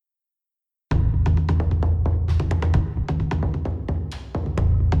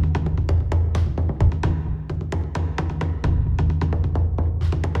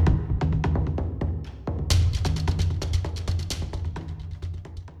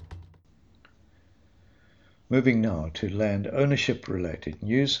Moving now to land ownership-related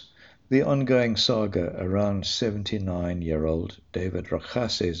news, the ongoing saga around 79-year-old David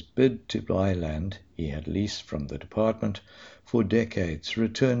Rakgase's bid to buy land he had leased from the department for decades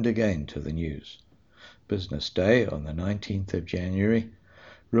returned again to the news. Business Day on the 19th of January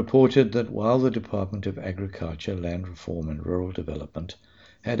reported that while the Department of Agriculture, Land Reform and Rural Development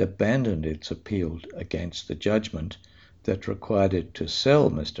had abandoned its appeal against the judgment that required it to sell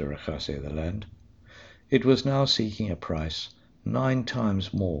Mr. Rakgase the land, it was now seeking a price 9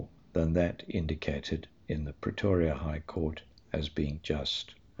 times more than that indicated in the Pretoria High Court as being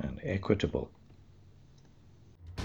just and equitable.